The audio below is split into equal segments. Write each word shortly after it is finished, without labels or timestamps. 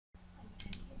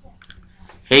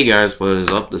Hey guys, what is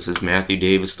up? This is Matthew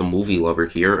Davis, the movie lover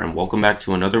here, and welcome back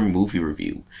to another movie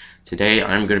review. Today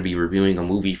I'm going to be reviewing a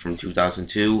movie from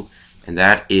 2002, and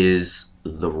that is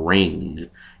The Ring.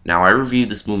 Now, I reviewed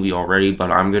this movie already,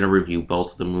 but I'm going to review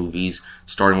both of the movies,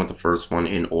 starting with the first one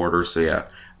in order, so yeah.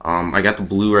 I got the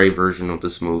Blu-ray version of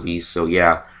this movie, so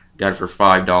yeah, got it for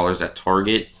 $5 at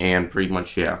Target, and pretty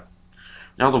much, yeah.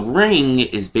 Now, The Ring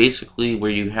is basically where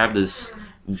you have this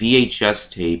VHS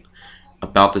tape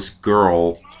about this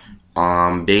girl,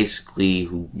 basically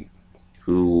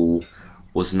who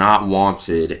was not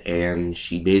wanted, and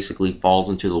she basically falls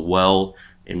into the well,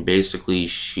 and basically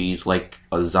she's like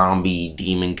a zombie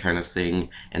demon kind of thing.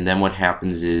 And then what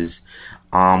happens is,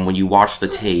 when you watch the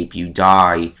tape, you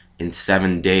die in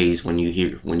 7 days. When you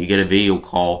get a video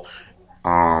call,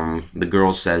 the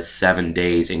girl says 7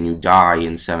 days, and you die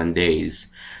in 7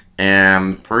 days.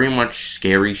 And pretty much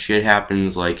scary shit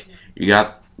happens. Like, you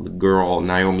got the girl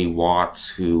Naomi Watts,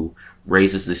 who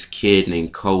raises this kid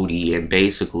named Cody, and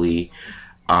basically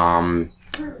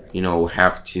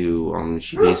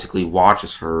she basically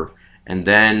watches her, and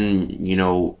then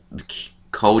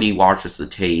Cody watches the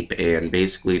tape, and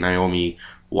basically Naomi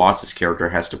Watts' character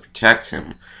has to protect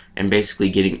him, and basically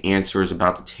getting answers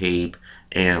about the tape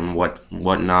and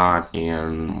whatnot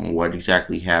and what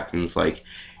exactly happens. Like,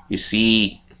 you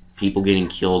see people getting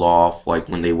killed off, like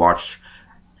when they watch,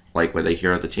 like when they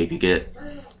hear the tape.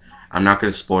 I'm not going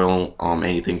to spoil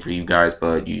anything for you guys,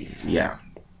 but yeah.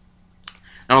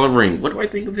 Now, The Ring, what do I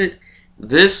think of it?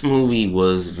 This movie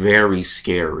was very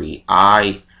scary.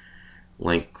 It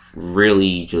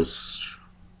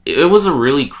was a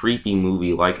really creepy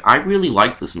movie. Like, I really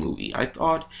liked this movie. I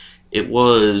thought it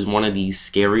was one of the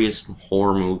scariest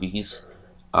horror movies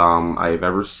I've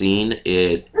ever seen.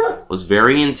 It was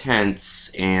very intense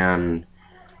and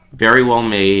very well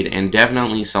made, and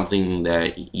definitely something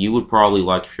that you would probably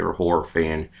like if you're a horror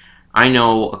fan. I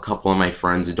know a couple of my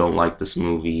friends don't like this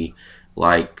movie,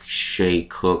 like Shay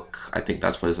Cook. I think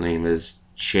that's what his name is,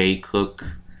 Shay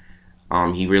Cook.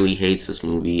 He really hates this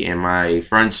movie, and my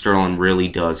friend Sterling really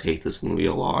does hate this movie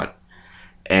a lot.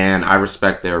 And I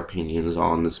respect their opinions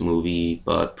on this movie,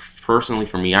 but personally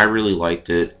for me, I really liked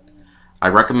it. I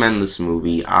recommend this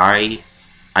movie. I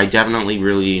definitely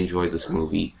really enjoyed this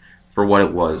movie for what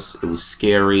it was. It was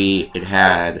scary. It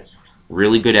had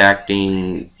really good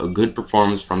acting, a good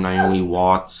performance from Naomi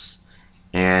Watts,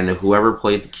 and whoever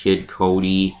played the kid,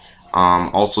 Cody,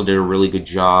 also did a really good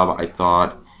job. I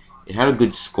thought it had a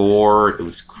good score. It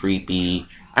was creepy.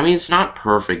 I mean, it's not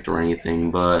perfect or anything,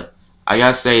 but I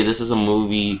gotta say, this is a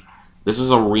movie. This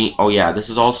is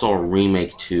also a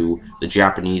remake to the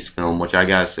Japanese film, which I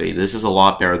gotta say, this is a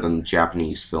lot better than the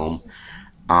Japanese film.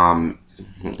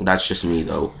 That's just me,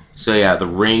 though. So yeah, The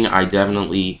Ring,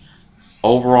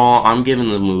 overall, I'm giving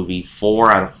the movie 4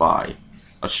 out of 5.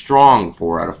 A strong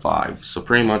 4 out of 5. So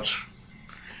pretty much,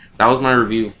 that was my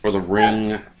review for The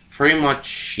Ring. Pretty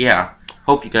much, yeah.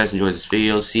 Hope you guys enjoyed this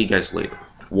video. See you guys later.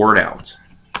 Word out.